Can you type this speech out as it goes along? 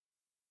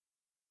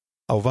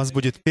А у вас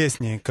будет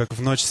песни, как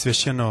в ночь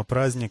священного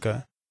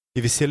праздника, и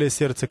веселье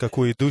сердца, как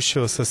у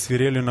идущего со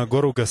свирелью на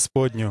гору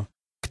Господню,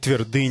 к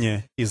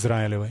твердыне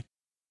Израилевой.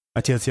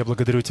 Отец, я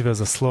благодарю Тебя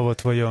за Слово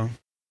Твое.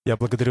 Я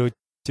благодарю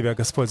Тебя,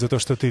 Господь, за то,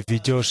 что Ты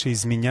ведешь и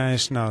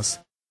изменяешь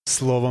нас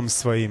Словом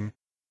Своим.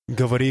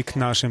 Говори к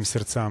нашим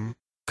сердцам,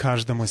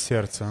 каждому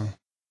сердцу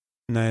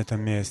на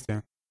этом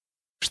месте,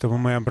 чтобы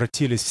мы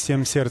обратились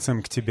всем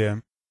сердцем к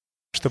Тебе,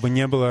 чтобы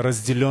не было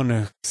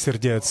разделенных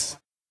сердец,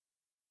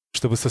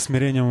 чтобы со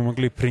смирением мы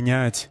могли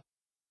принять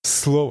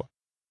Слово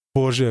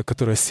Божие,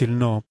 которое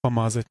сильно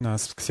помазать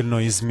нас,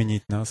 сильно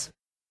изменить нас.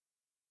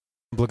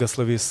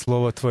 Благослови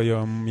Слово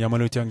Твое. Я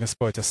молю Тебя,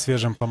 Господь, о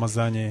свежем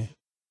помазании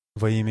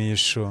во имя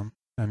Иешуа.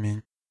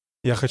 Аминь.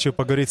 Я хочу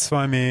поговорить с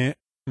вами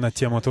на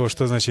тему того,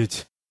 что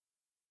значит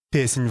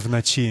песнь в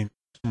ночи.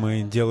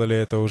 Мы делали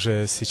это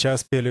уже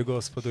сейчас, пели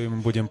Господу, и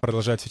мы будем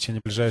продолжать в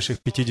течение ближайших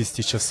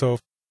 50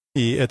 часов.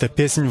 И это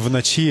песнь в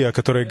ночи, о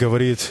которой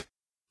говорит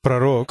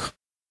пророк.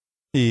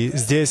 И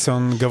здесь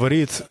он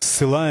говорит,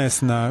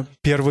 ссылаясь на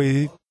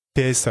первый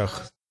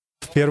Песах.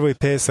 В первый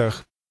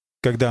Песах,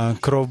 когда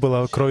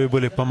кровью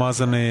были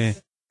помазаны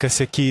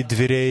косяки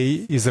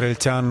дверей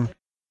израильтян,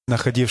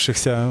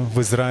 находившихся в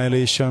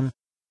Израиле еще,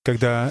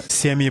 когда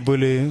семьи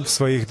были в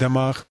своих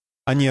домах,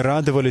 они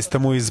радовались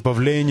тому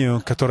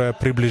избавлению, которое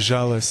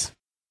приближалось.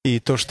 И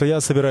то, что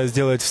я собираюсь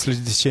делать в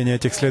течение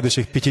этих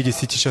следующих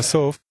 50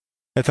 часов,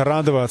 это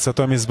радоваться о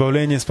том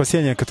избавлении и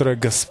спасении, которое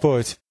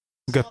Господь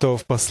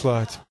готов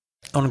послать.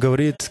 Он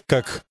говорит,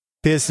 как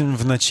песнь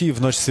в ночи, в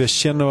ночь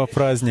священного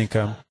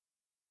праздника.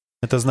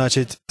 Это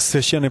значит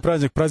священный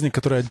праздник, праздник,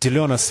 который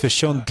отделен,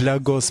 освящен для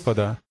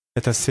Господа.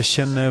 Это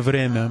священное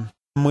время.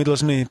 Мы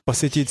должны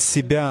посвятить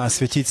себя,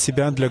 осветить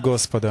себя для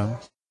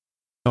Господа.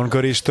 Он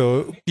говорит,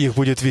 что их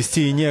будет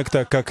вести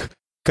некто,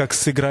 как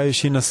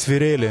сыграющий на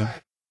свирели.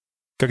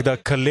 Когда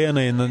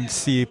колено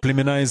и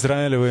племена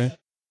Израилевы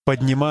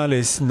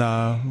поднимались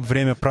на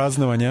время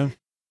празднования,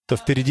 то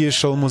впереди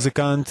шел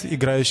музыкант,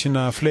 играющий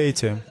на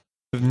флейте.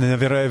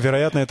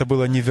 Вероятно, это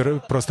было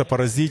просто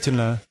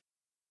поразительно,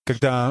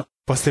 когда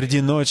посреди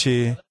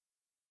ночи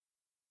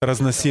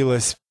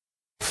разносилась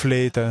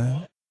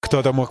флейта.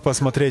 Кто-то мог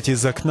посмотреть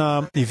из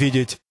окна и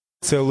видеть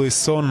целый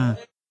сон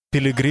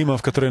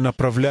пилигримов, которые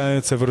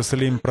направляются в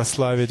Иерусалим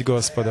прославить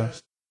Господа.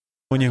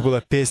 У них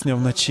была песня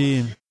в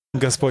ночи.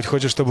 Господь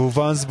хочет, чтобы у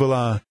вас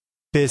была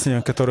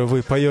песня, которую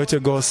вы поете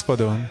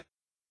Господу.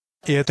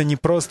 И это не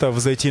просто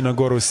взойти на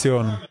гору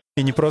Сион,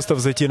 и не просто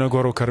взойти на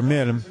гору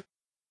Кармель.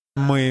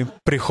 Мы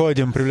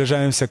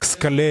приближаемся к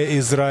скале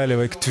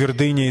Израилевой, к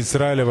твердыне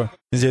Израилева.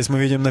 Здесь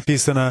мы видим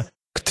написано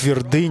 «к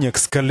твердыне, к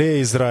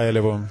скале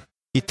Израилеву».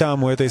 И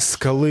там, у этой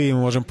скалы, мы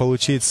можем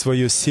получить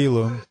свою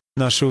силу,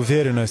 нашу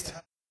уверенность.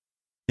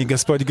 И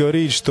Господь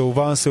говорит, что у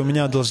вас и у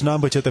меня должна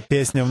быть эта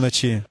песня в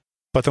ночи.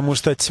 Потому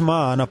что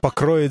тьма, она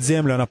покроет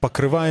землю, она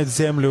покрывает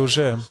землю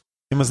уже.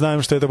 И мы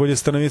знаем, что это будет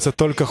становиться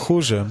только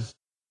хуже.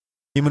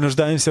 И мы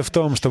нуждаемся в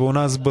том, чтобы у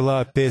нас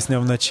была песня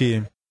в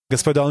ночи.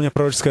 Господь дал мне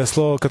пророческое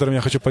слово, которым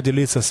я хочу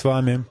поделиться с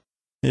вами.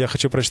 Я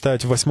хочу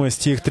прочитать 8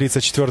 стих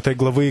 34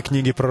 главы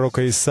книги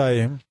пророка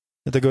Исаии.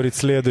 Это говорит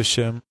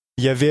следующее.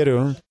 «Я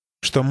верю,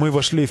 что мы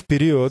вошли в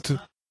период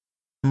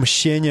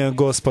мщения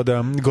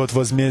Господа, год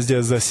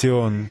возмездия за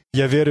Сион.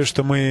 Я верю,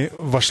 что мы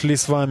вошли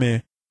с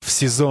вами в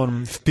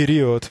сезон, в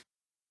период,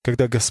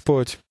 когда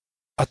Господь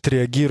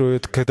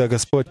отреагирует, когда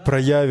Господь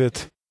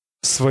проявит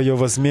свое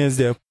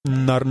возмездие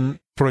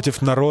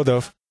против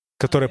народов,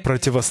 которые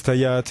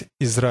противостоят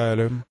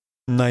Израилю».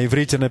 На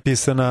иврите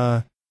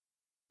написано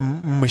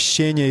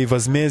 «мщение и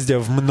возмездие»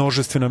 в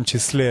множественном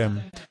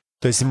числе.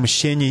 То есть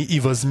мщений и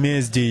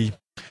возмездий.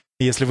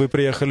 И если вы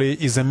приехали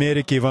из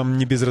Америки, и вам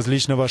не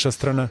безразлична ваша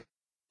страна,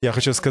 я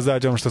хочу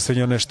сказать вам, что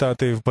Соединенные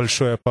Штаты в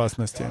большой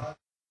опасности.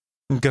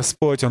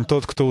 Господь, Он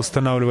тот, кто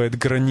устанавливает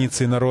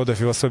границы народов,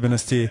 и в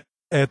особенности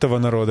этого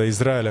народа,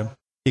 Израиля.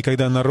 И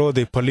когда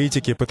народы,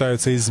 политики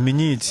пытаются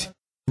изменить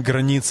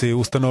границы,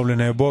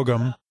 установленные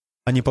Богом,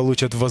 они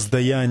получат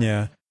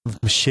воздаяние,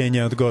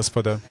 мщение от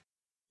Господа.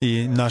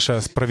 И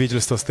наше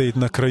правительство стоит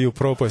на краю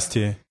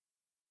пропасти.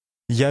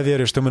 Я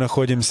верю, что мы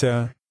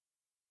находимся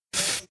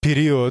в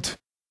период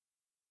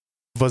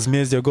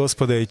возмездия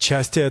Господа, и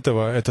часть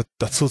этого — это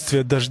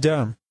отсутствие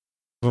дождя.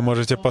 Вы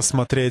можете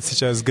посмотреть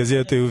сейчас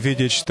газеты и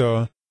увидеть,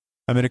 что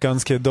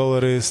американские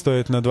доллары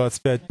стоят на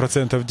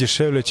 25%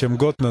 дешевле, чем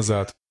год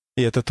назад.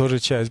 И это тоже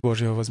часть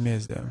Божьего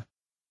возмездия.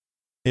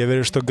 Я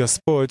верю, что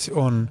Господь,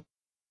 Он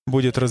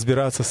будет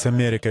разбираться с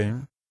Америкой.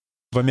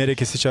 В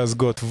Америке сейчас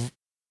год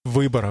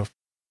выборов.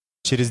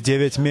 Через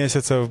 9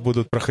 месяцев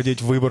будут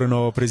проходить выборы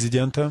нового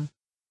президента.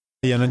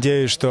 И я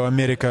надеюсь, что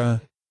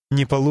Америка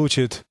не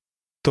получит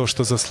то,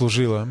 что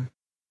заслужила.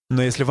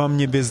 Но если вам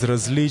не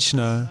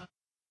безразлично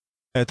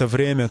это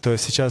время, то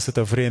сейчас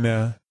это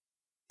время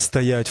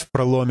стоять в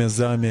проломе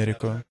за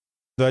Америку.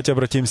 Давайте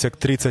обратимся к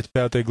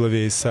 35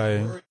 главе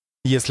Исаии.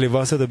 Если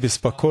вас это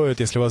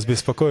беспокоит, если вас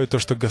беспокоит то,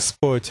 что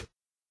Господь,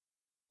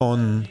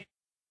 Он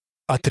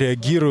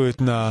отреагирует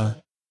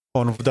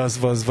Он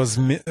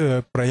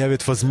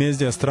проявит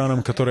возмездие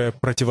странам, которые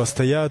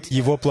противостоят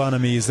Его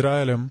планам и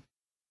Израилем,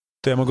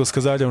 то я могу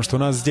сказать вам, что у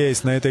нас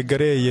здесь, на этой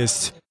горе,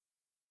 есть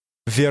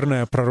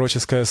верное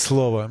пророческое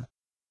слово.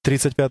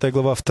 35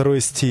 глава, 2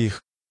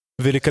 стих.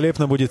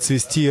 «Великолепно будет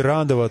цвести и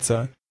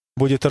радоваться,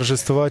 будет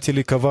торжествовать и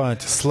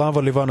ликовать. Слава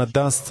Ливана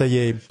дастся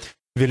ей.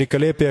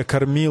 Великолепие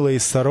Кармила и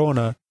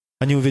Сарона.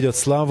 Они увидят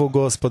славу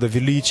Господа,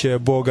 величие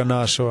Бога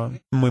нашего».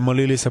 Мы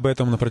молились об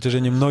этом на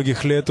протяжении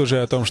многих лет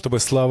уже, о том, чтобы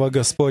слава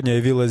Господня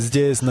явилась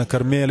здесь, на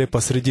Кармеле,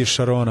 посреди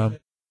Шарона.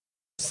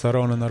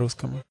 Сарона на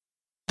русском.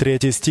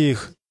 3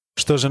 стих.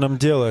 «Что же нам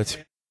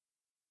делать?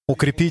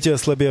 Укрепите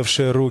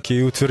ослабевшие руки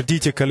и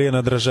утвердите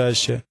колено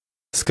дрожащее.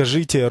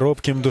 Скажите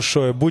робким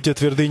душой, будьте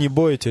тверды, не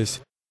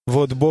бойтесь.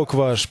 Вот Бог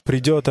ваш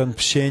придет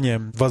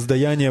отмщением,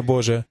 воздаяние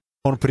Божие.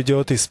 Он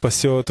придет и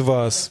спасет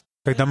вас».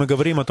 Когда мы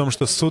говорим о том,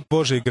 что суд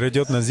Божий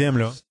грядет на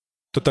землю,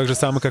 то так же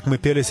самое, как мы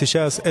пели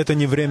сейчас, это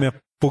не время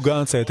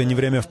пугаться, это не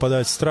время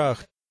впадать в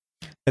страх.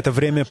 Это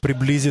время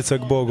приблизиться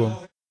к Богу.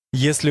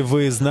 Если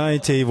вы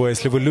знаете Его,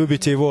 если вы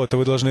любите Его, то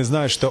вы должны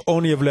знать, что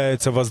Он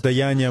является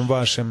воздаянием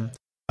вашим,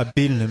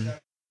 обильным.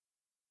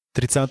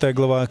 30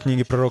 глава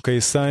книги пророка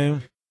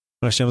Исаии,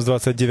 начнем с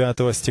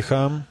 29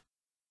 стиха.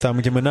 Там,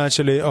 где мы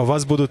начали, «О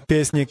вас будут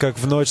песни, как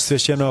в ночь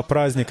священного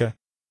праздника».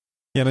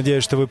 Я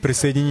надеюсь, что вы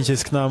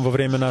присоединитесь к нам во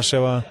время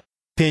нашего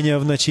пения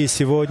в ночи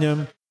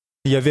сегодня.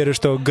 Я верю,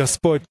 что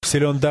Господь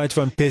силен дать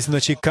вам песнь в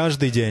ночи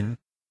каждый день.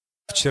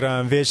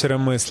 Вчера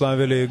вечером мы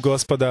славили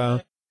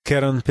Господа.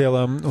 Кэрон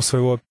пела у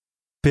своего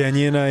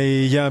пианино,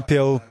 и я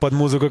пел под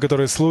музыку,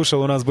 которую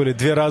слушал. У нас были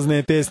 2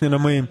 разные песни, но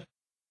мы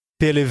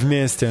пели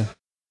вместе.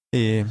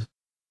 И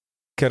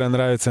Кэрон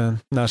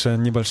нравится наша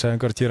небольшая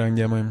квартира,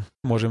 где мы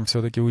можем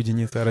все-таки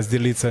уединиться,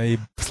 разделиться и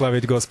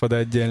славить Господа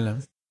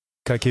отдельно,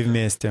 как и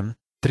вместе.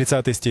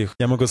 30 стих.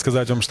 Я могу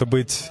сказать вам, что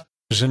быть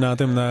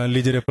женатым на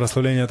лидере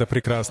прославления — это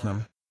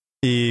прекрасно.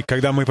 И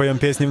когда мы поем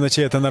песни в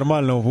ночи, это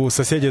нормально, у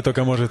соседей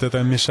только может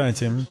это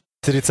мешать им.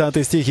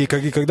 30 стих. «И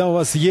когда у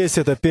вас есть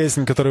эта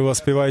песня, которую вы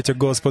воспеваете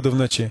Господу в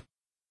ночи».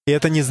 И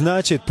это не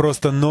значит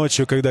просто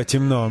ночью, когда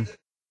темно,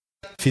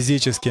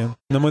 физически.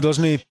 Но мы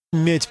должны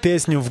иметь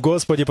песню в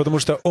Господе, потому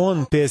что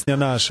Он — песня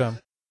наша.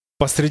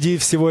 Посреди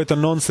всего этого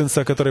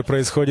нонсенса, который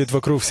происходит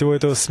вокруг, всего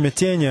этого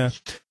смятения,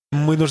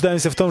 мы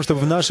нуждаемся в том,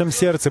 чтобы в нашем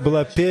сердце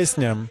была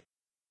песня.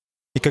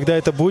 И когда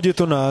это будет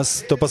у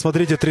нас, то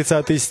посмотрите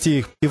 30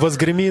 стих. «И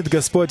возгремит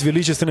Господь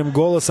величественным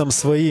голосом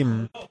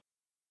Своим,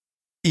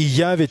 и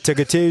явит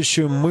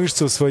тяготеющую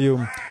мышцу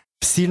свою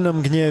в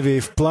сильном гневе и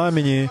в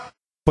пламени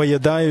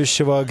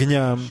поедающего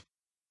огня».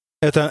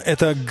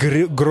 Это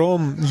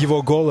гром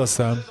Его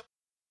голоса.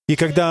 И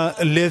когда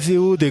лев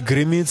Иуды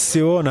гремит с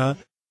Сиона,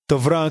 то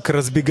враг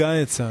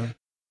разбегается.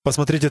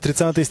 Посмотрите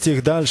 30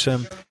 стих дальше.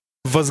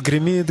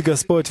 «Возгремит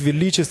Господь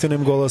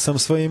величественным голосом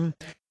Своим,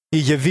 и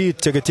явит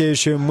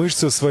тяготеющую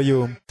мышцу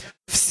свою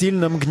в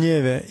сильном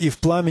гневе и в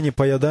пламени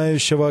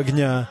поедающего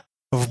огня,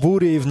 в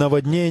буре и в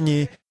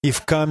наводнении и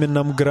в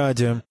каменном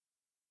граде».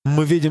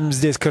 Мы видим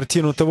здесь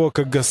картину того,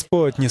 как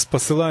Господь не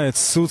спосылает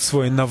суд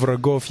свой на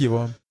врагов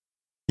Его.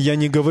 Я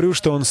не говорю,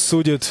 что Он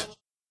судит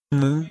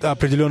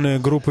определенные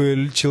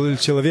группы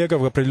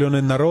человеков,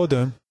 определенные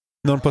народы,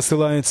 но Он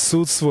посылает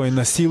суд свой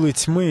на силы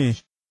тьмы,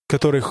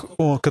 которые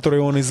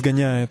Он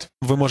изгоняет.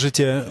 Вы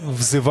можете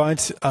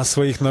взывать о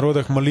своих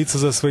народах, молиться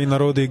за свои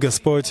народы, и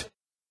Господь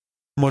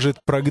может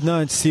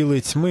прогнать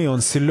силы тьмы.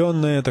 Он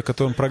силен на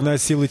это, Он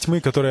прогнать силы тьмы,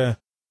 которые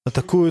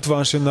атакуют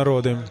ваши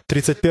народы.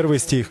 31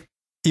 стих.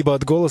 «Ибо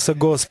от голоса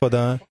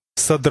Господа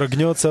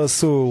содрогнется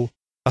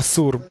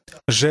Ассур,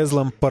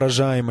 жезлом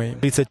поражаемый».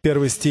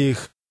 31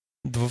 стих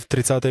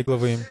 30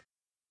 главы.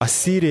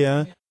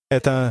 Ассирия —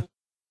 это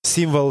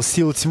символ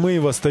сил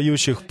тьмы,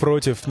 восстающих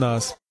против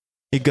нас.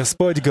 И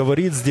Господь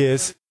говорит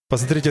здесь,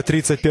 посмотрите,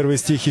 31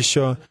 стих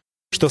еще,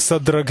 что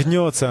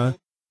содрогнется,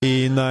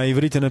 и на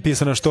иврите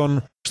написано, что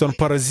Он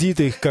поразит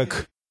их,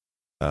 как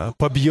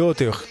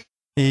побьет их.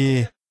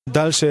 И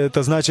дальше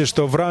это значит,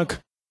 что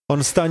враг,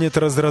 он станет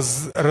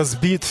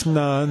разбит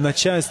на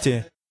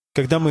части.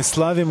 Когда мы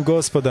славим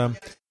Господа,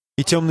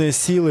 и темные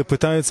силы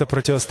пытаются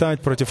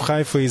противостоять против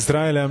Хайфы и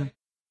Израиля,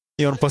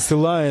 и Он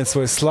посылает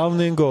свой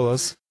славный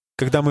голос,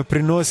 когда мы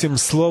приносим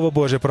Слово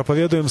Божие,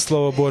 проповедуем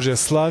Слово Божие,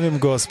 славим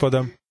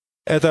Господа,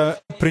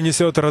 это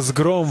принесет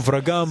разгром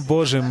врагам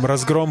Божьим,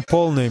 разгром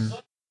полный.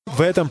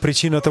 В этом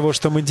причина того,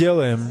 что мы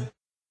делаем.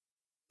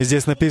 И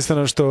здесь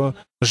написано, что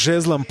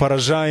жезлом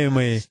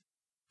поражаемый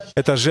 —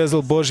 это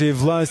жезл Божьей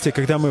власти,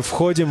 когда мы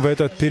входим в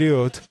этот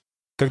период,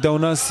 когда у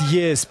нас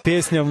есть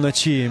песня в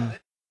ночи,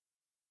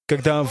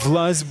 когда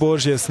власть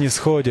Божья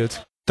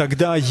снисходит.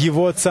 Тогда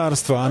Его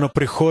Царство, оно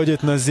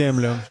приходит на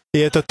землю. И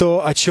это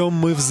то, о чем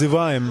мы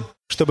взываем,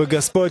 чтобы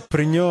Господь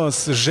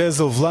принес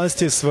жезл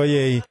власти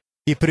Своей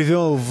и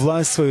привел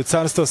власть свою,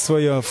 Царство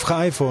Свое в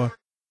Хайфу,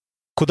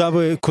 куда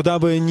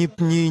бы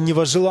ни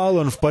возжелал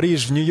Он, в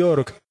Париж, в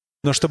Нью-Йорк,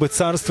 но чтобы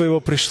Царство Его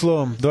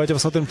пришло. Давайте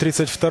посмотрим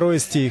 32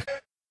 стих.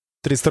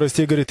 32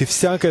 стих говорит: «И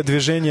всякое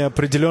движение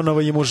определенного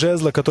Ему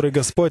жезла, который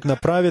Господь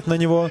направит на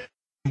Него,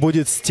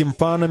 будет с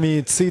тимпанами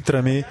и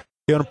цитрами,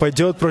 и Он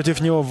пойдет против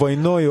него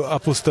войною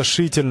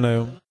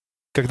опустошительную».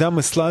 Когда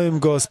мы славим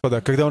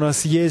Господа, когда у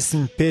нас есть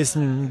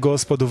песнь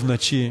Господу в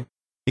ночи,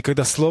 и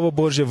когда Слово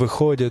Божье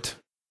выходит,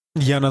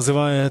 я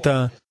называю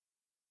это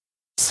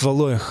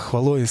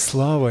хвалой и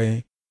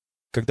славой,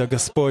 когда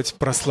Господь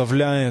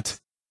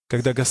прославляет,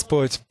 когда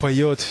Господь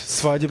поет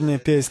свадебные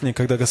песни,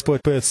 когда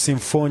Господь поет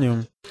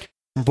симфонию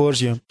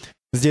Божью.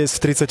 Здесь в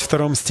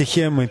 32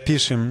 стихе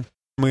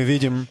мы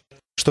видим,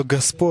 что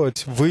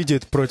Господь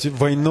выйдет против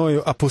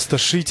войною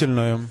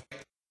опустошительную.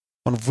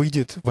 Он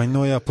выйдет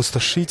войною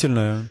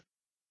опустошительную.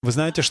 Вы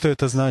знаете, что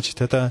это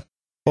значит? Это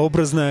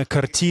образная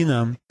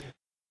картина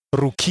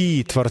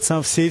руки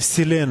Творца всей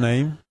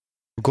Вселенной,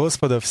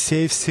 Господа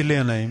всей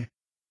Вселенной,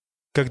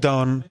 когда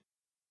Он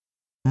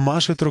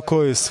машет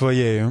рукой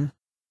Своею.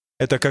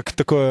 Это как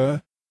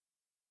такое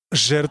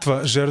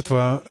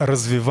жертва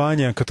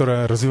развивания,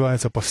 которая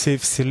развивается по всей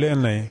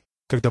Вселенной,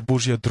 когда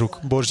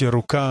Божья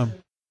рука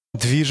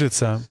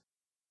движется.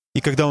 И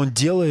когда Он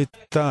делает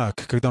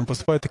так, когда Он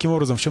поступает таким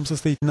образом, в чем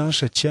состоит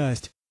наша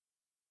часть?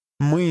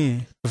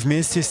 Мы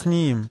вместе с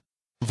Ним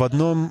в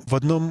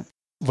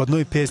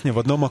одной песне, в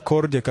одном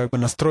аккорде, как бы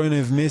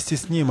настроенные вместе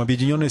с Ним,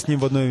 объединенные с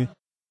Ним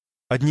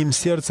одним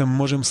сердцем,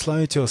 можем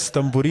славить Его с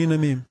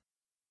тамбуринами.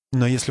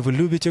 Но если вы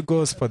любите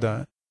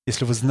Господа,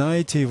 если вы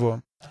знаете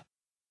Его,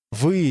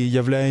 вы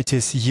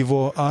являетесь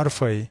Его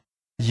арфой,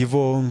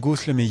 Его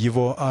гуслями,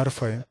 Его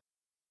арфой.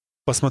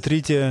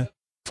 Посмотрите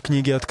в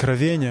книге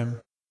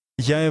Откровения.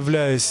 Я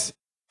являюсь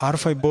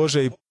арфой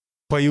Божией,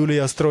 пою ли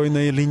я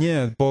стройно или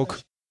нет. Бог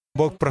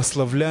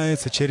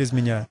прославляется через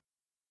меня.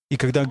 И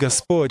когда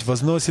Господь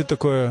возносит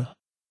такое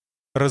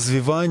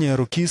развивание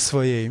руки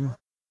Своей,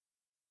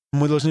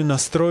 мы должны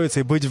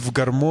настроиться и быть в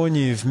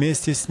гармонии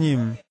вместе с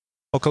Ним.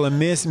 Около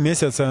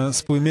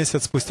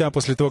месяц спустя,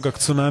 после того, как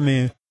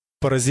цунами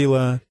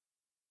поразило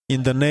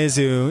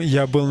Индонезию,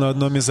 я был на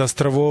одном из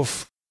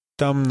островов,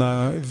 там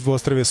в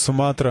острове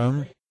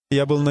Суматра.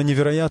 Я был на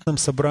невероятном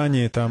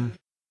собрании там.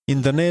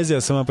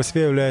 Индонезия сама по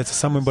себе является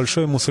самым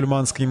большим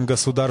мусульманским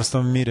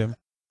государством в мире.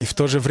 И в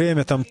то же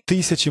время там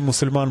тысячи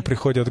мусульман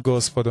приходят к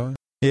Господу.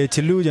 И эти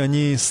люди,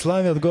 они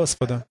славят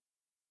Господа.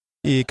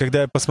 И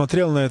когда я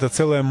посмотрел на это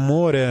целое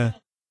море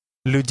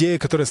людей,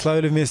 которые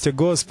славили вместе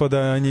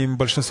Господа,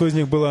 большинство из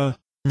них было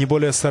не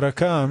более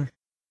 40,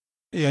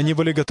 и они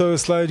были готовы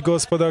славить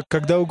Господа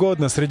когда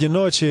угодно, среди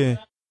ночи,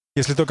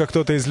 если только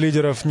кто-то из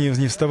лидеров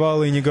не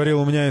вставал и не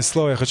говорил: «У меня есть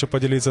слово, я хочу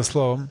поделиться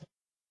словом».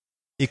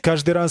 И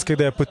каждый раз,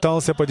 когда я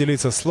пытался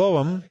поделиться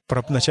словом,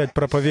 начать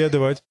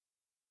проповедовать,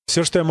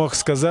 все, что я мог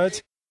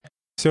сказать,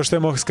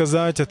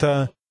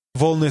 это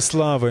волны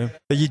славы.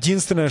 Это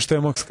единственное, что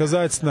я мог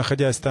сказать,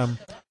 находясь там.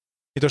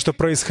 И то, что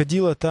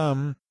происходило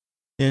там,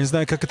 я не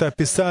знаю, как это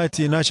описать,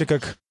 иначе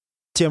как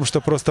тем, что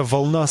просто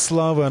волна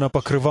славы, она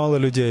покрывала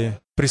людей.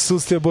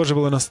 Присутствие Божие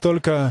было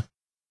настолько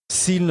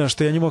сильно,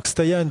 что я не мог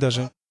стоять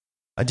даже.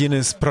 Один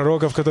из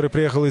пророков, который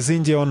приехал из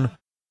Индии,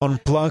 он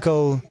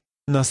плакал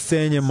на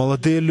сцене.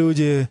 Молодые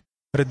люди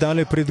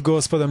рыдали пред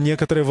Господом.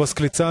 Некоторые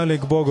восклицали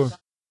к Богу.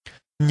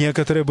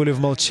 Некоторые были в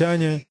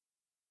молчании.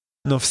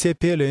 Но все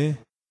пели,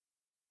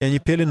 и они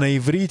пели на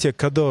иврите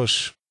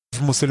 «Кадош»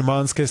 в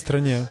мусульманской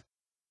стране.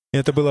 И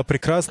это была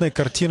прекрасной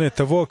картиной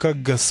того,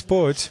 как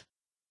Господь,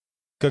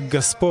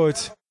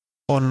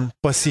 Он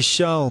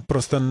посещал,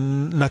 просто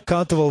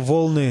накатывал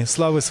волны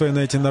славы Своей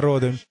на эти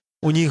народы.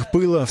 У них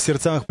было в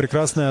сердцах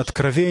прекрасное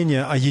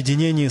откровение о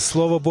единении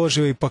Слова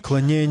Божьего и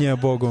поклонения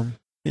Богу.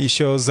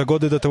 Еще за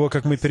годы до того,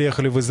 как мы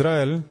переехали в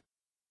Израиль,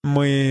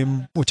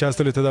 мы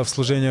участвовали тогда в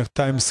служениях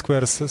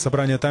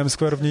собрания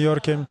Таймс-сквер в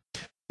Нью-Йорке.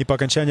 И по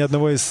окончании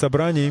одного из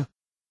собраний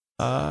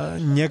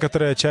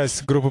некоторая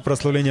часть группы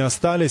прославления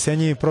остались, и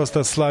они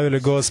просто славили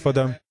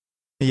Господа.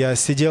 Я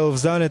сидел в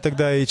зале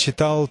тогда и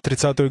читал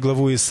 30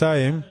 главу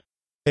Исаии,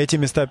 эти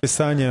места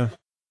Писания.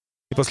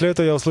 И после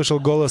этого я услышал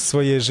голос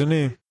своей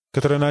жены,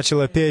 которая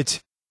начала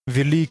петь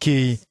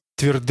 «Великий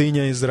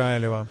твердыня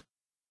Израилева»,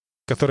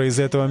 которая из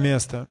этого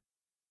места.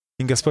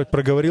 И Господь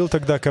проговорил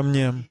тогда ко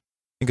мне,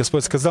 и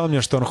Господь сказал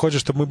мне, что Он хочет,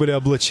 чтобы мы были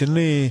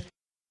облачены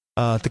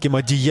таким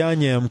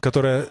одеянием,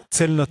 которое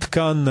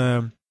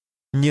цельнотканное,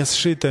 не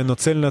сшитое, но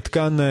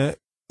цельнотканное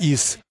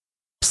из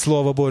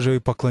Слова Божьего и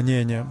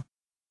поклонения.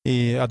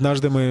 И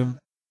однажды мы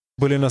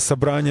были на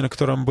собрании, на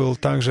котором был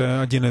также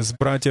один из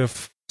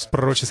братьев с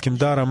пророческим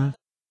даром.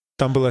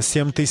 Там было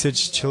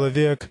 7000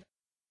 человек,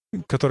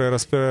 которые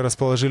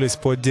расположились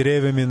под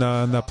деревьями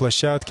на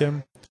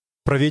площадке.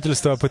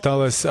 Правительство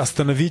пыталось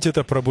остановить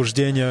это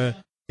пробуждение,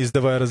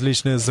 издавая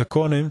различные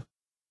законы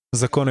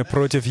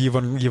против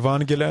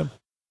Евангелия.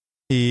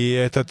 И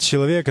этот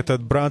человек,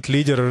 этот брат,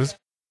 лидер,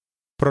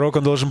 пророк,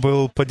 он должен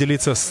был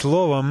поделиться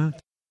словом,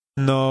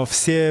 но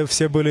все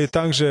были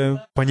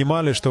также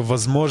понимали, что,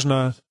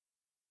 возможно,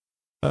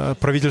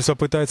 правительство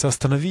пытается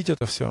остановить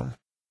это все.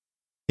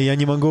 И я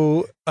не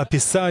могу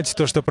описать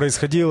то, что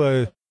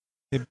происходило.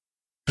 И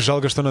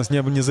жалко, что у нас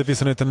не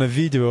записано это на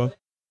видео.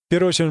 В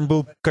первую очередь, он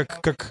был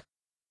как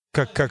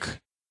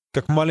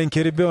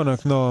маленький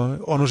ребенок, но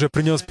он уже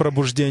принес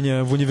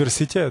пробуждение в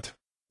университет.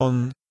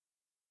 Он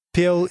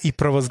пел и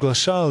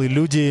провозглашал, и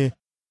люди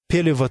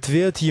пели в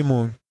ответ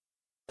ему.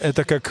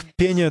 это как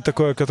пение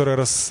такое,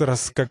 которое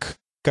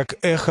как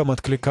эхом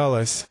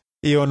откликалось.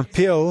 И он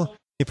пел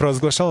и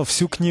провозглашал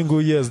всю книгу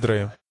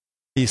Ездры.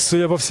 И,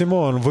 судя по всему,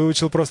 он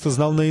выучил, просто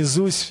знал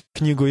наизусть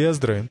книгу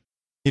Ездры.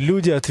 И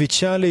люди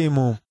отвечали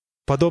ему,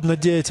 подобно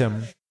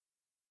детям.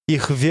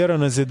 Их вера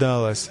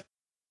назидалась.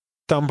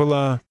 Там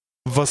было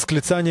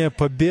восклицание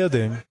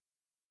победы.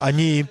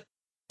 Они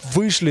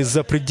вышли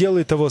за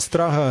пределы того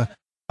страха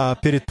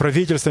перед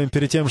правительством,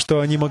 перед тем, что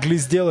они могли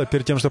сделать,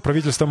 перед тем, что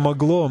правительство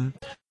могло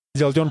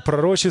сделать. Он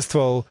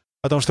пророчествовал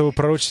о том, чтобы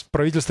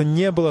правительство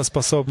не было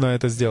способно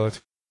это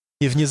сделать.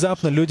 И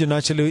внезапно люди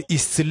начали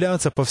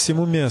исцеляться по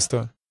всему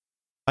месту.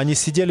 Они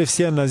сидели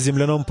все на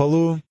земляном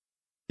полу,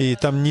 и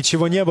там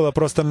ничего не было,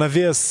 просто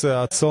навес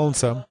от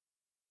солнца.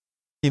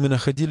 И мы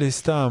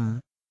находились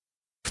там,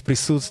 в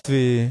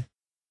присутствии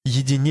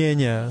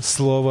единения,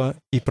 слова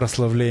и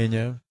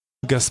прославления.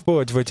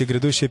 Господь, в эти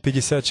грядущие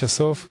 50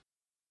 часов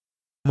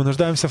мы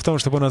нуждаемся в том,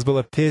 чтобы у нас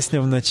была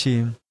песня в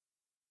ночи,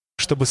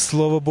 чтобы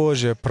Слово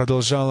Божье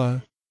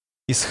продолжало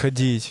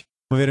исходить.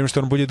 Мы верим,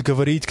 что Он будет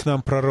говорить к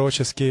нам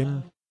пророчески,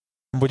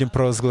 мы будем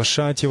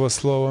провозглашать Его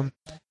Слово,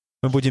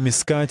 мы будем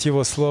искать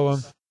Его Слово,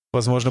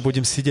 возможно,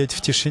 будем сидеть в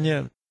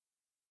тишине,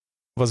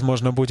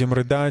 возможно, будем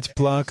рыдать,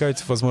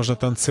 плакать, возможно,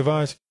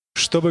 танцевать.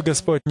 Что бы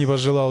Господь ни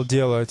возжелал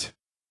делать,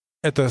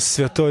 это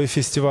святой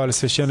фестиваль,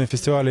 священный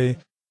фестиваль и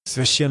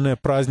священное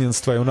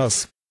празднество, и у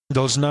нас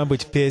должна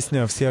быть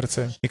песня в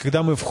сердце. И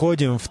когда мы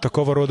входим в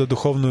такого рода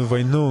духовную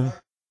войну,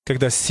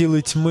 когда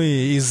силы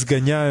тьмы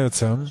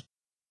изгоняются,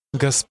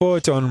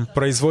 Господь, Он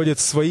производит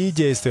свои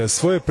действия,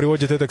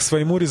 приводит это к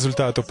своему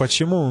результату.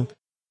 Почему?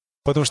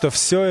 Потому что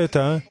все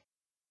это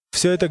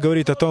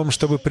говорит о том,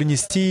 чтобы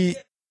принести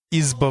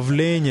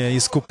избавление,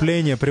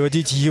 искупление,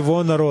 приводить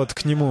Его народ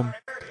к Нему.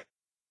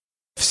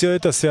 Все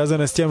это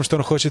связано с тем, что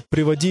Он хочет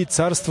приводить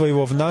Царство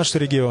Его в наш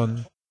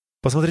регион.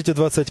 Посмотрите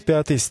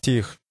 25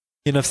 стих.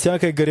 «И на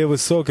всякой горе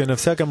высокой, на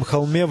всяком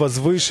холме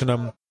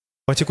возвышенном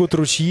потекут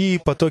ручьи и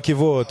потоки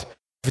вод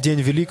в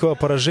день великого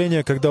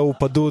поражения, когда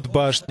упадут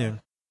башни».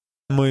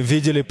 Мы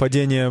видели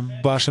падение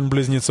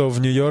башен-близнецов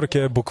в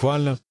Нью-Йорке,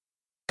 буквально,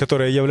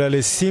 которые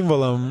являлись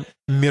символом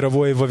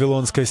мировой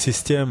вавилонской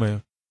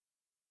системы.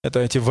 Это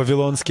эти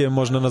вавилонские,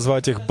 можно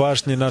назвать их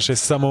башни нашей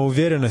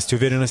самоуверенности,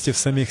 уверенности в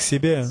самих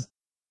себе,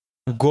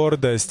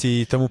 гордость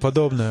и тому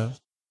подобное.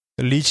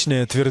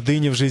 Личные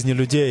твердыни в жизни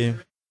людей.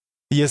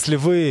 Если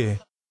вы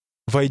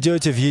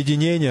войдете в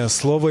единение,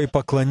 слово и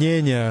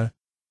поклонение,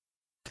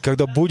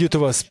 когда будет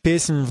у вас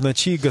песнь в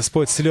ночи,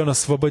 Господь силен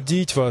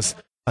освободить вас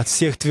от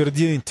всех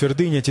твердынь.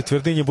 Эти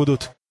твердыни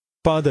будут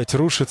падать,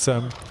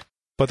 рушиться,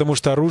 потому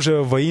что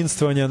оружие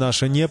воинствования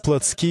наше не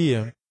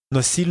плотские,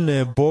 но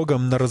сильные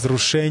Богом на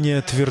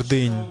разрушение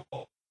твердынь.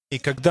 И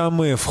когда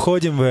мы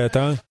входим в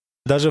это,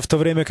 даже в то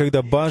время,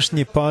 когда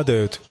башни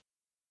падают,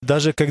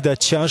 даже когда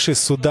чаши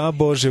суда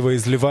Божьего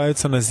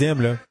изливаются на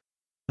землю,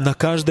 на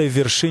каждой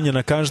вершине,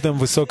 на каждом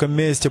высоком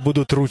месте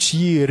будут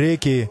ручьи,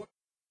 реки,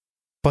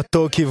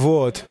 потоки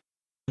вод.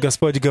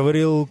 Господь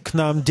говорил к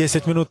нам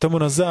 10 минут тому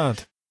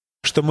назад,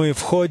 что мы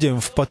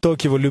входим в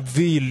поток Его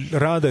любви,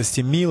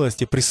 радости,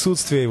 милости,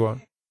 присутствия Его.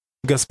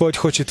 Господь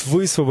хочет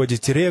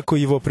высвободить реку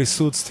Его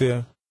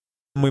присутствия.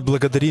 Мы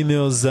благодарим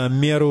Его за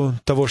меру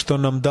того, что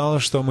Он нам дал,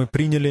 что мы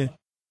приняли,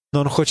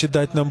 но Он хочет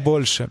дать нам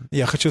больше.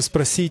 Я хочу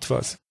спросить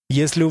вас,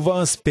 есть ли у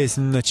вас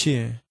песнь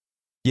ночи?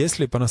 Есть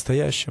ли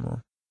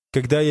по-настоящему?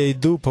 Когда я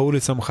иду по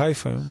улицам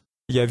Хайфы,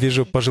 я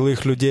вижу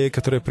пожилых людей,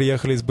 которые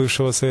приехали из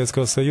бывшего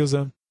Советского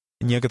Союза.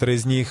 Некоторые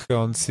из них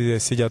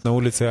сидят на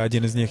улице,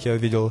 один из них я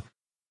видел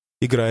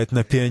играет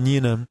на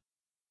пианино.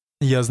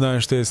 Я знаю,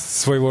 что есть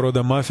своего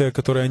рода мафия,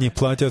 которой они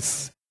платят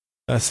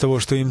с того,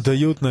 что им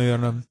дают,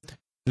 наверное,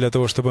 для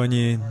того, чтобы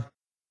они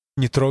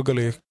не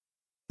трогали их.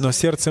 Но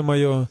сердце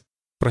мое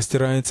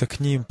простирается к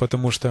ним,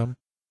 потому что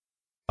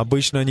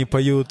обычно они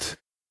поют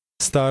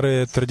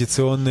старые,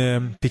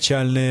 традиционные,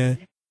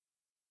 печальные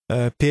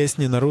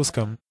песни на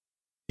русском.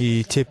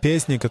 И те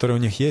песни, которые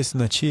у них есть в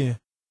ночи,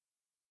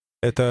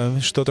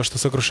 это что-то, что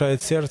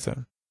сокрушает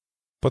сердце,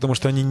 потому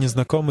что они не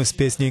знакомы с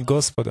песней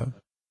Господа.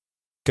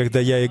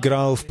 Когда я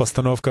играл в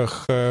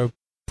постановках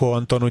по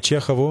Антону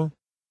Чехову,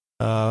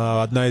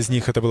 одна из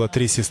них это была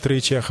 «Три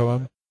сестры»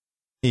 Чехова,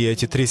 и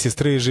эти три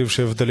сестры,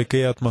 жившие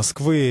вдалеке от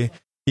Москвы,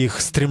 их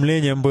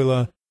стремлением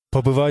было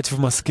побывать в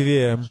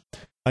Москве.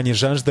 Они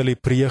жаждали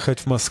приехать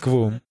в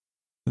Москву,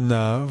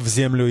 в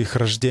землю их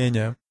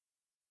рождения.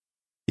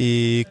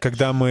 И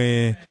когда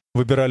мы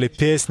выбирали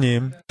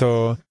песни,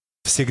 то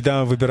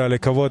всегда выбирали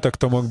кого-то,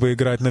 кто мог бы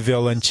играть на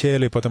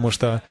виолончели, потому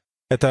что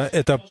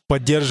это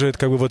поддерживает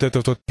как бы вот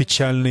этот вот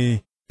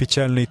печальный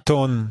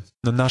тон.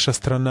 Но наша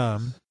страна,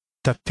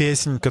 та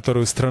песнь,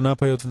 которую страна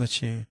поет в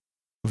ночи,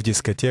 в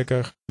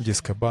дискотеках, в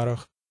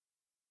дискобарах,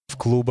 в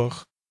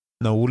клубах,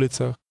 на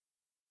улицах,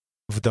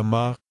 в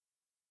домах,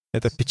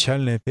 это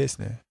печальная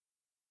песня,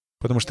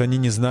 потому что они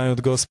не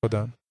знают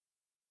Господа.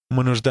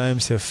 Мы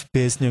нуждаемся в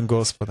песне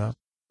Господа.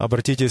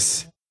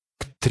 Обратитесь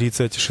к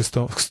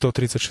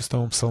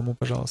 136-му псалму,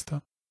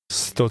 пожалуйста.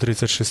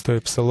 136-й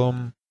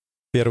псалом,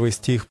 1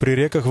 стих. «При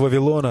реках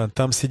Вавилона,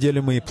 там сидели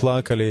мы и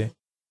плакали,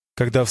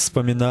 когда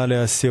вспоминали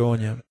о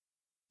Сионе.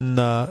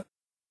 На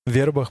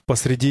вербах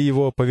посреди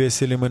его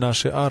повесили мы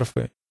наши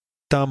арфы.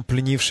 Там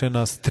пленившие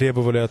нас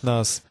требовали от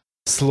нас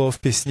слов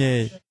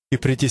песней, и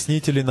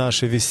притеснители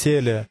наши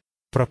веселья.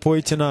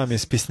 Пропойте нам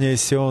из песней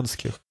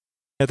сионских.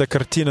 Это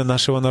картина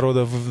нашего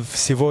народа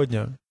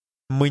сегодня.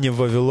 Мы не в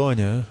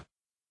Вавилоне,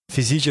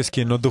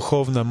 физически, но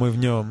духовно мы в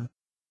нем.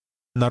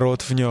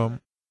 Народ в нем,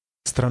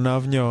 страна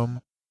в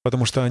нем,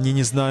 потому что они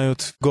не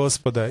знают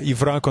Господа, и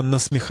враг, он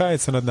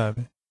насмехается над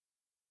нами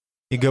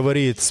и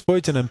говорит: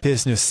 спойте нам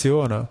песню с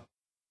Сиона.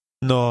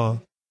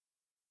 Но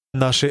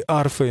наши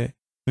арфы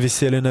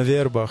висели на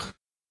вербах.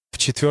 В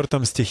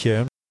 4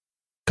 стихе: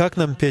 как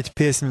нам петь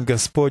песнь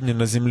Господню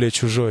на земле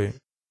чужой?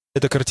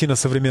 Это картина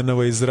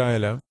современного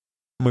Израиля.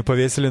 Мы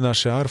повесили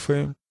наши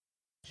арфы,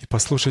 и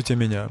послушайте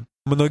меня.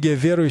 Многие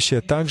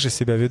верующие также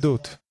себя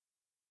ведут.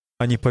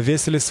 Они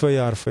повесили свои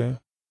арфы,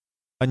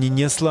 они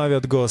не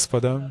славят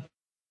Господа,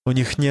 у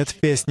них нет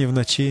песни в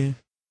ночи,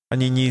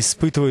 они не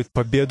испытывают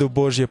победу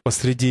Божью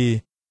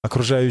посреди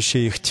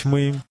окружающей их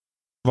тьмы.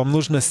 Вам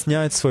нужно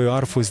снять свою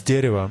арфу с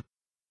дерева,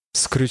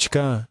 с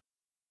крючка,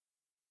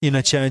 и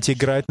начать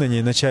играть на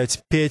ней,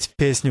 начать петь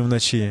песню в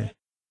ночи.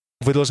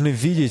 Вы должны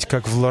видеть,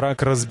 как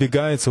враг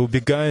разбегается,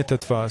 убегает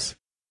от вас.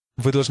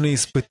 Вы должны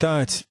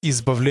испытать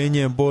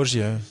избавление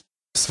Божье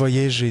в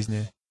своей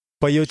жизни.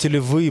 Поете ли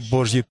вы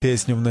Божью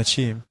песню в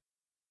ночи?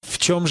 В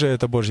чем же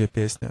эта Божья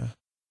песня?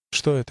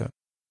 Что это?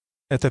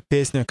 Это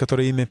песня,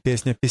 которая имя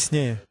 «Песня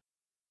песней».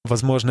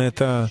 Возможно,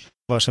 это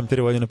в вашем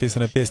переводе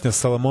написано «Песня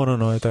Соломона»,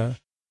 но это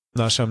в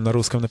нашем на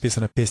русском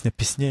написано «Песня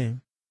песней».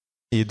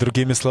 И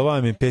другими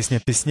словами, «Песня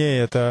песней» —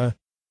 это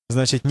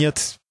значит,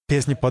 нет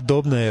песни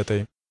подобной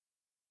этой.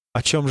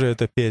 О чем же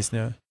эта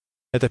песня?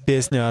 Это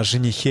песня о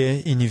женихе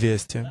и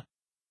невесте.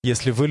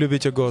 Если вы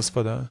любите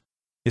Господа,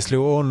 если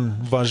Он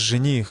ваш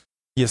жених,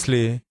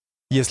 если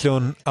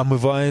Он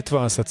омывает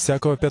вас от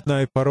всякого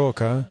пятна и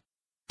порока,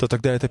 то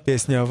тогда это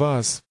песня о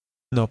вас.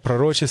 Но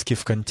пророчески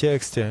в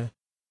контексте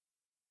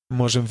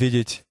можем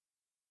видеть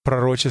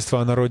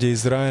пророчество о народе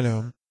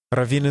Израиля.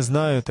 Раввины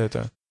знают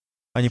это.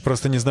 Они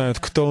просто не знают,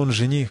 кто он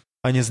жених.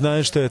 Они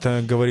знают, что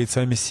это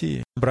говорится о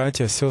Мессии.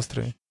 Братья,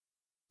 сестры,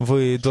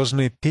 вы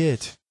должны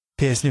петь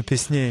песню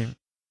песней.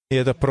 И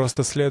это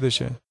просто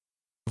следующее.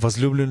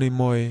 «Возлюбленный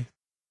мой,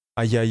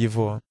 а я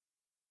его.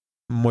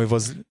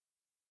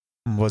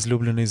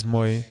 Возлюбленный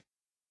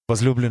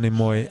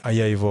мой, а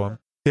я его».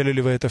 Пели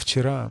ли вы это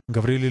вчера?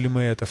 Говорили ли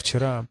мы это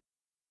вчера?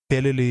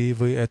 Пели ли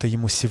вы это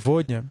ему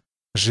сегодня?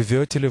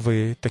 Живете ли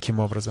вы таким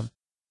образом?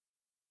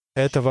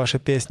 Это ваша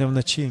песня в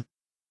ночи.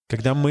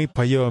 Когда мы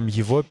поем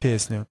его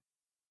песню,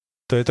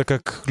 то это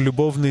как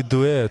любовный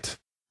дуэт.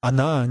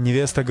 Она,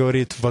 невеста,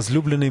 говорит: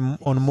 «Возлюбленный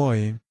он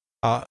мой»,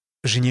 а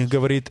жених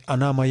говорит: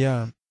 «Она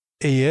моя».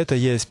 И это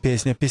есть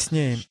песня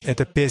песней.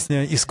 Это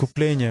песня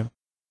искупления.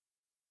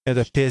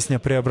 Это песня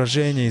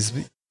преображения,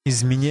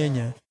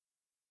 изменения.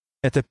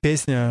 Это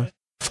песня,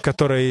 в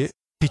которой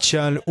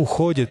печаль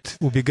уходит,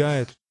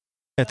 убегает.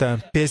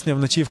 Это песня в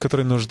ночи, в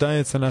которой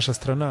нуждается наша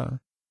страна.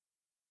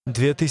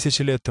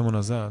 2000 лет тому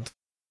назад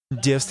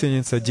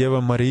девственница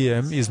Дева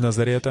Мария из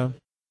Назарета,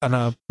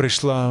 она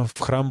пришла в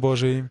храм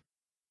Божий,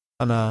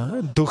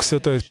 Дух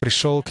Святой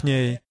пришел к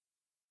ней,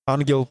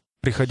 ангел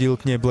приходил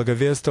к ней,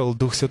 благовествовал,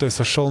 Дух Святой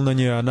сошел на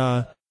нее,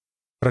 она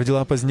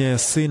родила позднее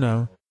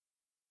сына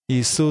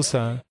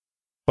Иисуса.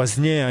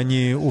 Позднее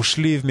они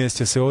ушли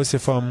вместе с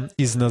Иосифом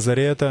из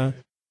Назарета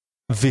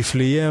в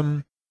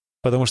Вифлеем,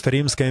 потому что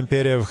Римская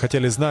империя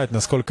хотели знать,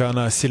 насколько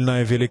она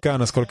сильна и велика,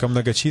 насколько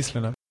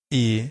многочисленна.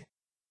 И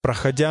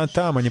проходя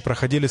там, они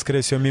проходили,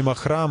 скорее всего, мимо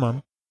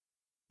храма.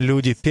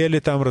 Люди пели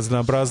там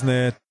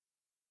разнообразные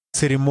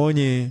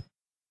церемонии,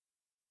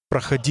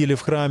 проходили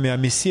в храме, а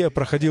Мессия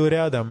проходил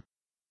рядом.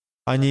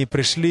 Они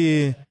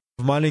пришли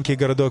в маленький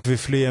городок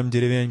Вифлеем,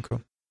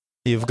 деревеньку,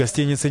 и в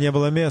гостинице не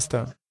было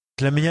места.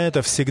 Для меня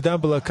это всегда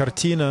была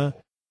картина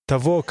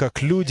того,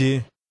 как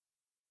люди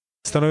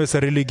становятся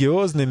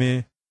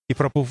религиозными и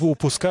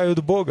упускают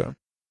Бога.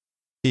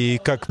 И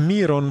как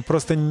мир, он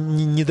просто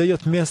не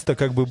дает места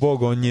как бы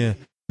Богу, он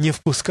не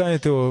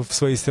впускает его в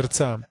свои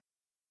сердца.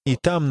 И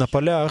там, на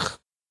полях,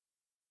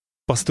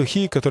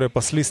 пастухи, которые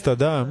пасли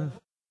стада,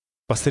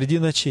 посреди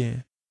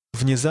ночи,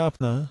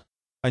 внезапно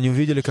они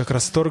увидели, как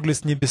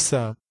расторглись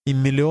небеса, и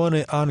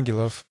миллионы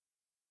ангелов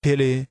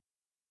пели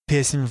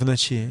песнь в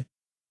ночи.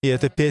 И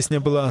эта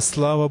песня была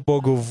 «Слава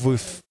Богу в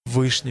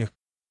вышних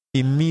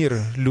и мир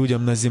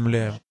людям на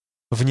земле».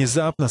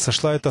 Внезапно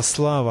сошла эта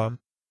слава,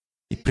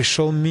 и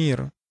пришел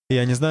мир. И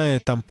я не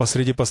знаю, там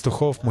посреди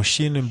пастухов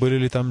мужчины, были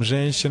ли там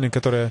женщины,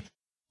 которые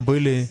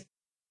были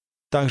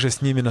также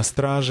с ними на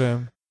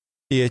страже.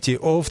 И эти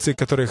овцы,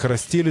 которые их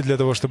растили для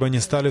того, чтобы они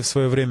стали в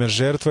свое время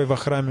жертвой во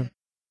храме.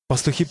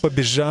 Пастухи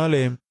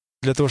побежали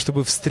для того,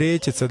 чтобы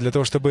встретиться, для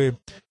того, чтобы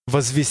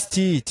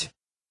возвестить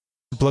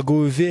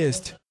благую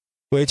весть.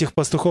 У этих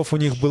пастухов у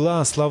них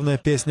была славная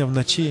песня в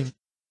ночи.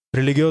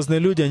 Религиозные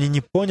люди, они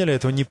не поняли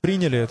этого, не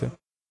приняли это.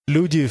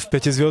 Люди в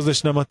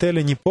 5-звездочном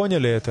отеле не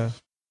поняли это.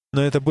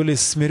 Но это были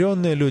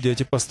смиренные люди,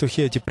 эти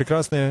пастухи, эти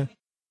прекрасные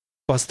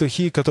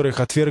пастухи, которых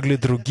отвергли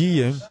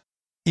другие,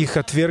 их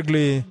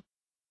отвергли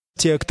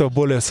те, кто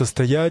более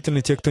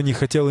состоятельны, те, кто не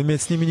хотел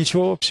иметь с ними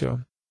ничего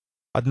общего.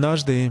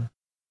 Однажды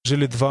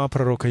жили два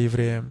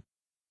пророка-еврея.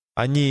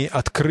 Они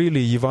открыли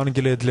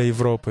Евангелие для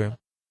Европы.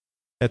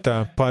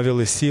 Это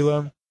Павел и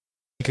Сила.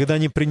 И когда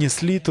они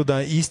принесли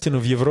туда истину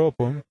в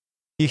Европу,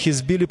 их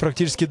избили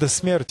практически до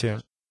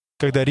смерти.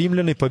 Когда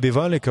римляне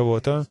побивали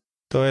кого-то,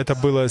 то это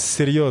было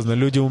серьезно,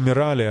 люди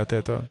умирали от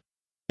этого.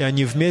 И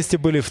они вместе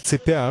были в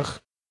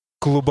цепях,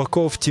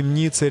 глубоко в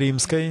темнице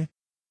римской,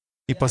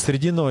 и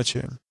посреди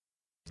ночи.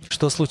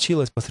 Что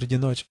случилось посреди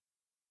ночи?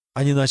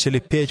 Они начали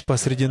петь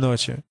посреди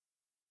ночи.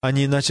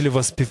 Они начали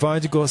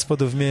воспевать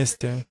Господу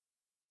вместе.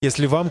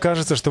 Если вам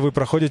кажется, что вы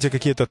проходите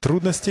какие-то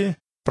трудности,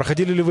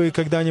 проходили ли вы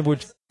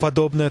когда-нибудь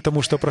подобное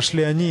тому, что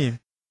прошли они,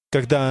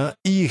 когда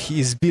их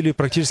избили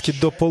практически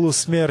до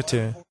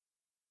полусмерти,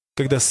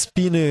 когда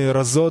спины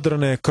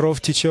разодранные, кровь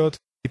течет,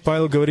 и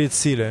Павел говорит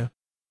Силе: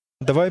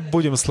 «Давай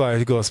будем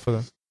славить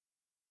Господа».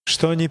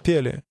 Что они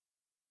пели?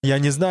 Я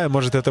не знаю,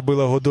 может, это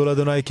было «Годул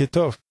Адонай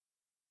Китов».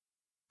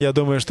 Я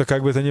думаю, что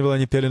как бы то ни было,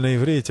 они пели на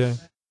иврите.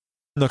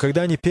 Но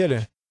когда они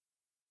пели,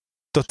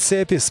 то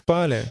цепи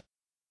спали,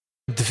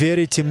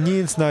 двери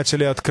темниц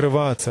начали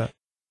открываться,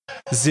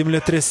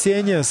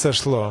 землетрясение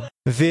сошло.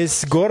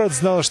 Весь город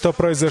знал, что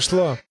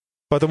произошло,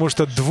 потому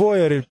что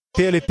двое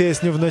пели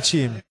песню в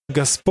ночи.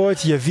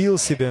 Господь явил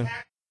себя.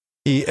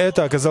 И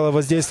это оказало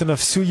воздействие на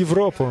всю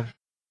Европу.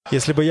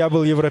 Если бы я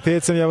был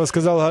европейцем, я бы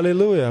сказал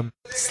 «Аллилуйя»,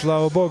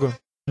 слава Богу.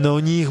 Но у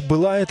них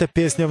была эта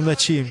песня в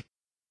ночи.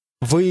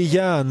 Вы и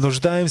я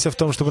нуждаемся в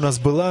том, чтобы у нас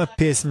была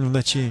песня в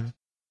ночи.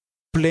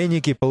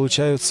 Пленники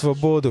получают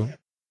свободу,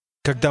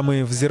 когда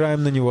мы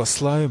взираем на Него,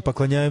 славим,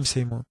 поклоняемся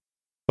Ему.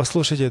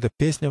 Послушайте, это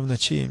песня в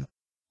ночи.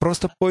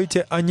 Просто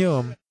пойте о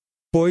Нем.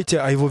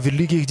 Пойте о Его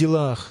великих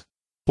делах.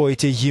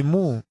 Пойте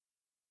Ему.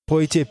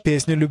 Пойте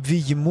песню любви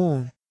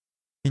Ему.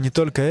 И не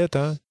только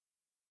это.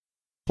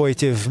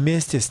 Пойте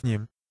вместе с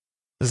Ним.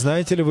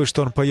 Знаете ли вы,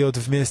 что Он поет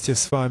вместе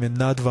с вами,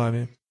 над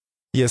вами?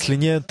 Если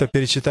нет, то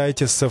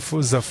перечитайте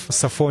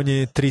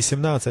Сафонии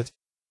 3:17.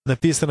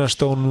 Написано,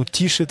 что Он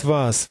утишит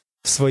вас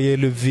в своей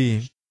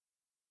любви.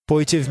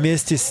 Пойте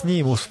вместе с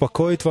Ним,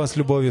 успокоит вас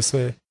любовью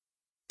своей.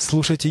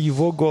 Слушайте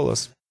Его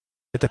голос.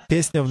 Это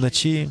песня в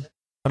ночи.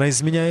 Она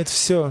изменяет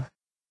все.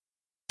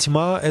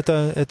 Тьма —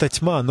 это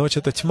тьма, ночь —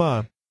 это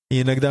тьма.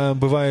 И иногда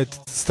бывает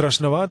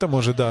страшновато,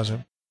 может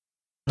даже.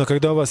 Но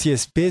когда у вас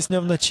есть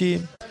песня в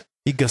ночи,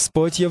 и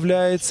Господь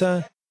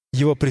является,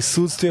 Его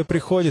присутствие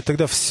приходит,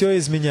 тогда все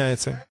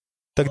изменяется.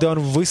 Тогда Он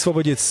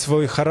высвободит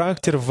свой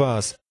характер в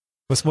вас.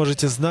 Вы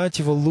сможете знать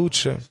Его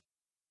лучше.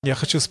 Я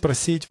хочу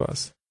спросить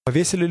вас,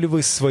 повесили ли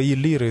вы свои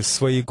лиры,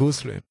 свои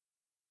гусли,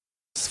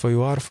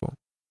 свою арфу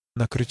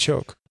на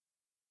крючок?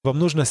 Вам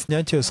нужно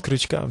снять ее с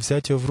крючка,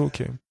 взять ее в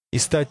руки и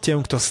стать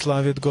тем, кто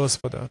славит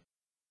Господа.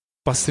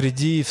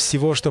 Посреди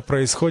всего, что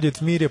происходит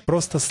в мире,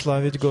 просто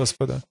славить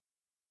Господа.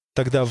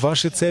 Тогда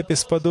ваши цепи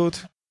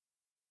спадут,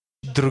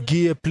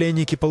 другие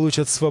пленники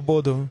получат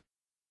свободу,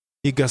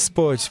 и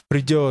Господь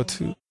придет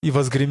и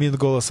возгремит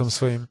голосом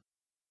Своим,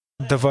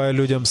 давая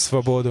людям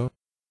свободу.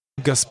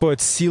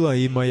 Господь — сила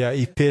и моя,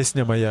 и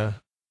песня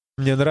моя.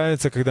 Мне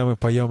нравится, когда мы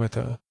поем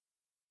это.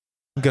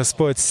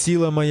 Господь —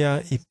 сила моя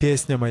и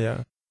песня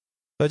моя.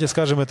 Давайте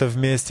скажем это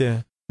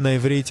вместе на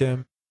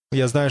иврите.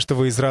 Я знаю, что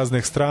вы из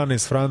разных стран,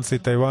 из Франции,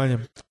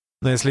 Тайваня.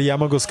 Но если я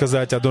могу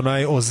сказать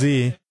 «Адонай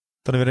Ози»,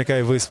 то наверняка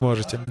и вы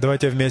сможете.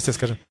 Давайте вместе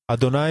скажем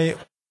 «Адонай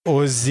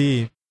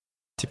Ози».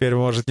 Теперь,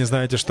 может, не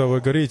знаете, что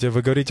вы говорите.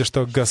 Вы говорите,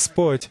 что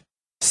Господь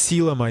 —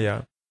 сила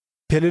моя.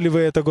 Пели ли вы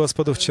это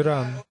Господу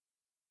вчера?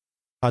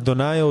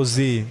 Адонай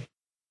Ози,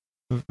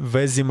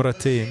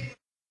 везимрати,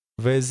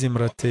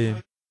 везимрати.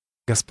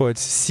 Господь —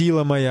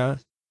 сила моя,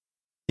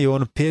 и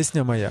Он —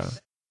 песня моя.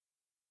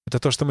 Это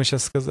то, что мы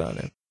сейчас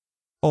сказали.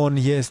 Он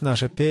есть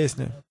наша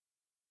песня.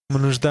 Мы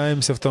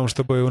нуждаемся в том,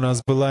 чтобы у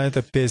нас была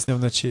эта песня в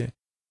ночи.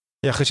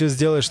 Я хочу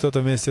сделать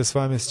что-то вместе с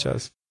вами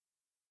сейчас.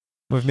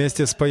 Мы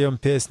вместе споем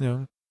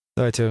песню.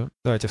 Давайте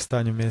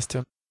встанем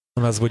вместе.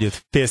 У нас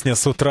будет песня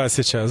с утра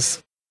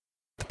сейчас.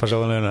 Это,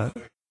 пожалуй, наверное,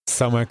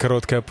 самая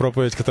короткая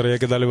проповедь, которую я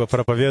когда-либо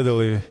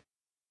проповедовал, и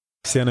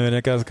все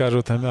наверняка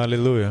скажут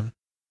 «Аллилуйя».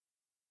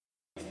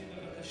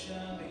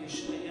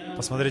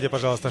 Посмотрите,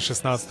 пожалуйста,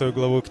 16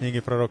 главу книги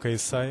пророка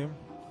Исаии.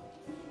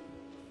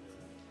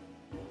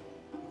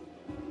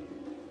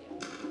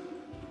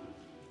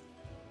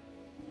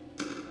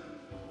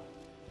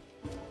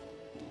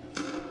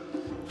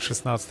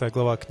 16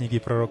 глава книги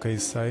пророка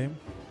Исаии.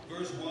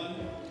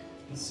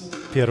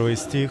 1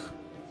 стих.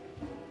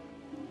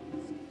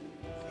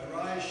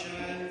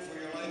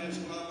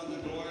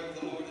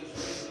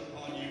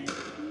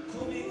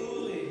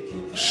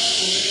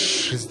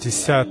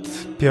 Шестьдесят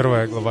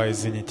первая глава,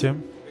 извините.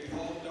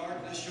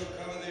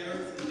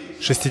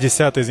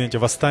 60, извините.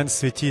 «Восстань,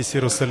 светись,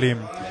 Иерусалим,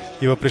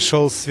 ибо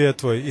пришел свет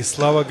твой, и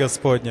слава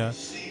Господня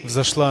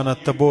взошла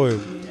над тобою.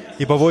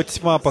 Ибо вот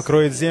тьма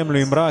покроет землю,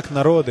 и мрак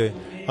народы,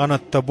 а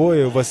над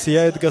тобою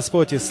воссияет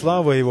Господь, и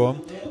слава Его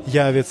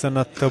явится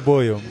над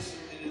тобою».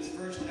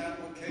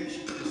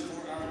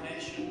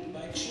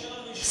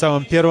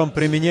 самом первом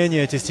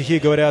применении эти стихи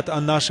говорят о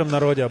нашем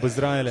народе, об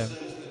Израиле.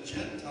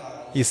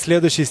 И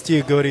следующий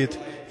стих говорит: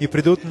 «И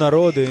придут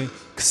народы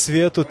к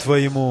свету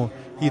Твоему,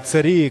 и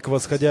цари к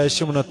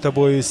восходящему над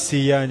Тобою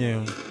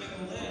сиянию».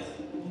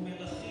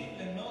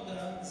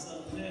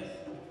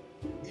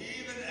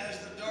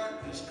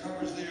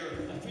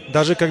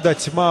 Даже когда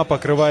тьма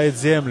покрывает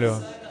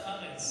землю,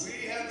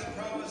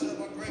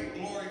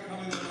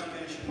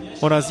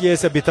 у нас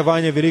есть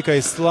обетование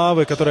великой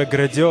славы, которое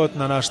грядет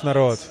на наш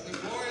народ.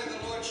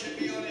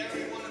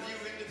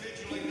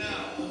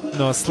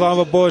 Но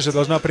слава Божья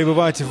должна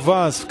пребывать в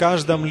вас, в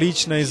каждом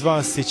лично из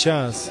вас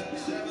сейчас.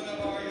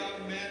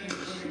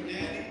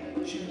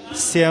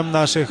 7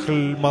 наших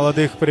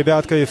молодых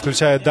ребят,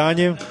 включая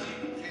Дани,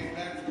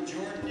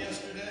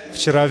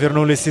 вчера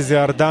вернулись из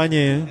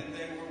Иордании.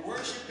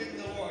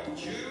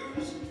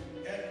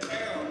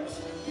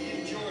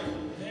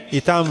 И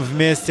там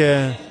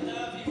вместе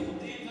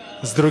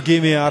с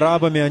другими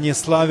арабами они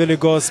славили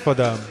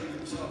Господа.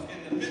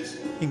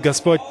 И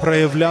Господь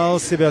проявлял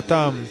себя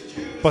там.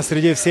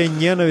 Посреди всей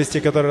ненависти,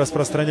 которая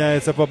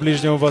распространяется по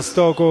Ближнему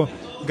Востоку,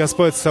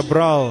 Господь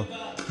собрал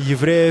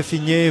евреев и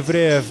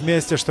неевреев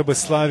вместе, чтобы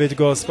славить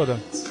Господа.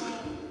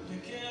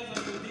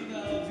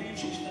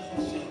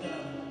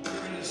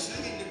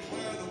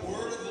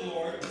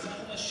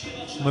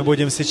 Мы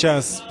будем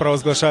сейчас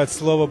провозглашать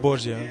Слово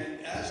Божье.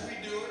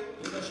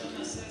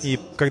 И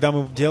когда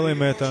мы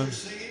делаем это,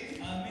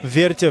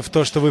 верьте в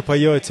то, что вы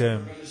поете.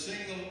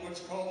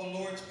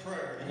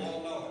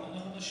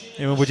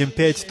 И мы будем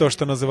петь то,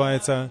 что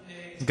называется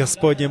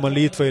Господня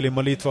молитва или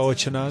молитва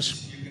 «Отче наш».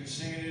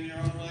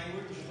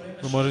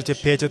 Вы можете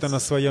петь это на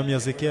своем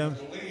языке.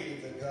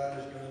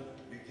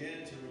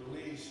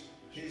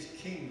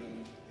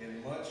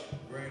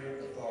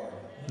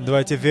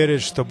 Давайте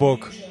верить, что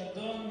Бог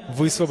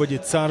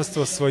высвободит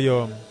Царство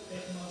Свое,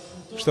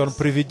 что Он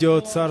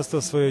приведет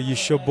Царство Свое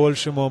еще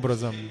большим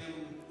образом.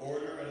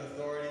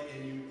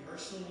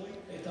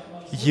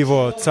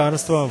 Его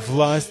Царство,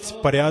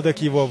 власть,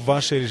 порядок Его в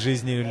вашей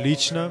жизни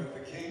лично,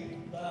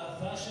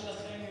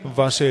 в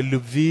вашей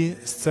любви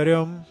с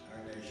Царем,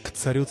 к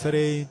Царю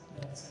Царей,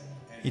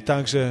 и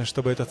также,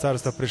 чтобы это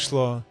Царство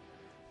пришло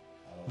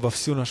во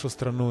всю нашу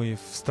страну и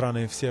в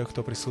страны всех,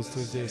 кто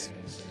присутствует здесь.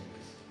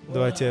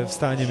 Давайте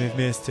встанем и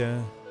вместе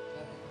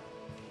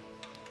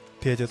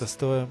петь это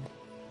стоя.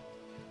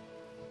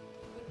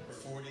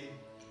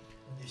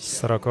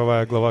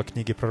 40 глава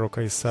книги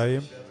пророка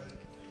Исаии.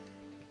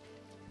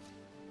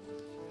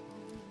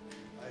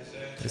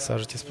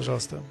 Присаживайтесь,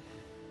 пожалуйста.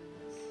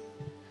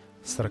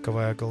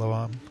 40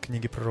 глава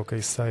книги пророка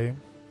Исаии.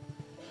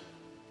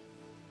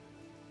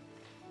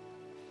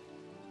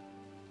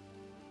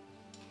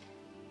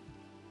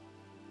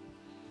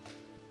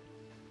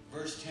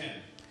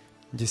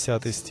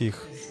 Десятый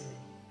стих.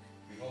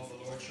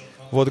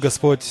 «Вот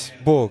Господь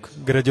Бог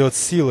грядет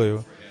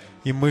силою,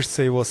 и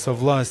мышца Его со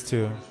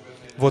властью.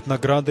 Вот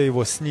награда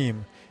Его с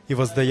Ним, и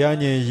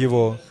воздаяние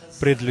Его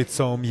пред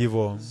лицом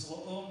Его».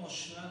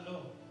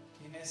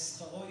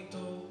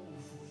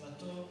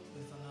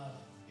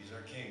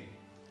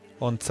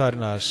 Он Царь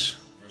наш.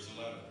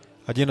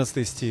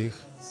 11 стих.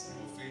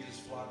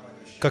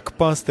 «Как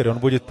пастырь Он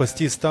будет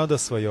пасти стадо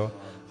Свое,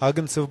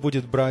 агнцев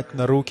будет брать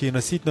на руки и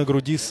носить на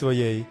груди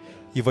Своей,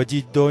 и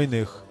водить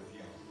дойных».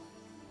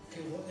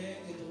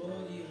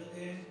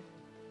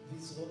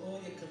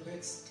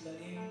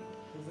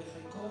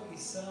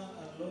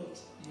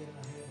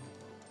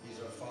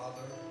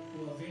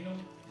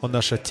 Он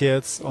наш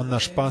Отец, Он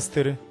наш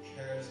пастырь,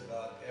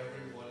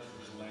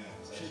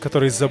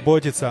 который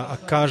заботится о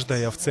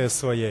каждой овце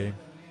своей,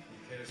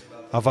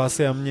 о вас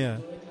и о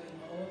мне.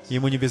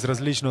 Ему не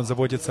безразлично, Он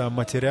заботится о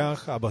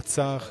матерях, об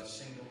отцах,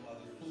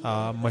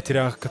 о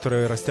матерях,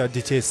 которые растят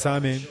детей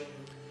сами,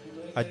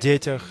 о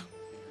детях.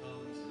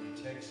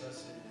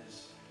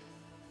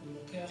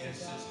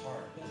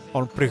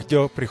 Он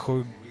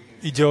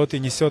идет и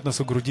несет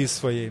нас у груди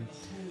Своей,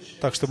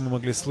 так, чтобы мы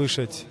могли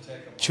слышать,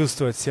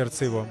 чувствовать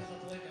сердце Его.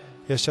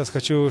 Я сейчас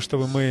хочу,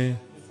 чтобы мы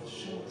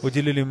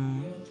уделили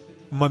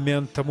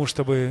момент тому,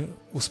 чтобы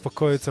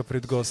успокоиться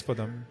пред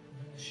Господом,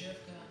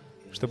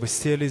 чтобы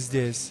сели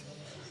здесь,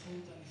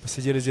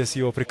 посидели здесь в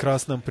Его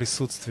прекрасном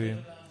присутствии,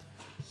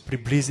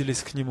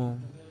 приблизились к Нему,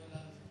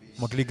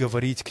 могли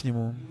говорить к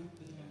Нему.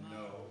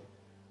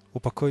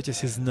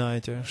 Упокойтесь и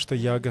знайте, что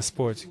я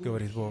Господь,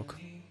 говорит Бог.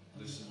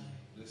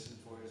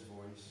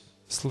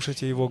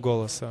 Слушайте Его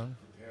голоса.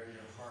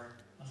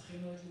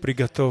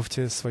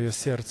 Приготовьте свое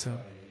сердце.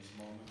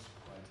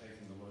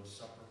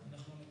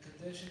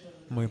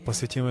 Мы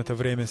посвятим это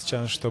время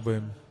сейчас,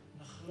 чтобы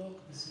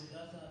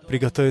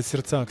приготовить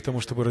сердца к тому,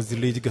 чтобы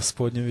разделить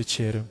Господню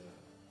вечерю.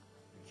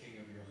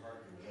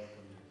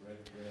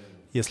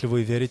 Если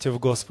вы верите в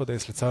Господа,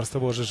 если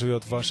Царство Божие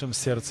живет в вашем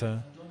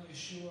сердце,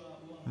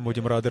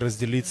 будем рады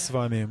разделить с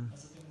вами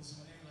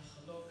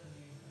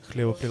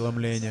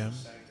хлебопреломление.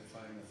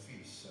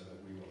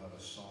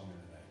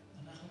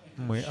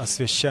 Мы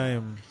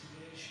освящаем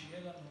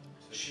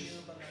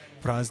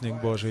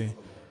праздник Божий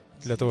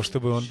для того,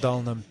 чтобы Он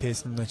дал нам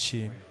песнь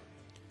ночи.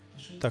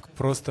 Так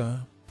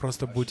просто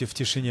Просто будьте в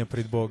тишине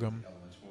пред Богом.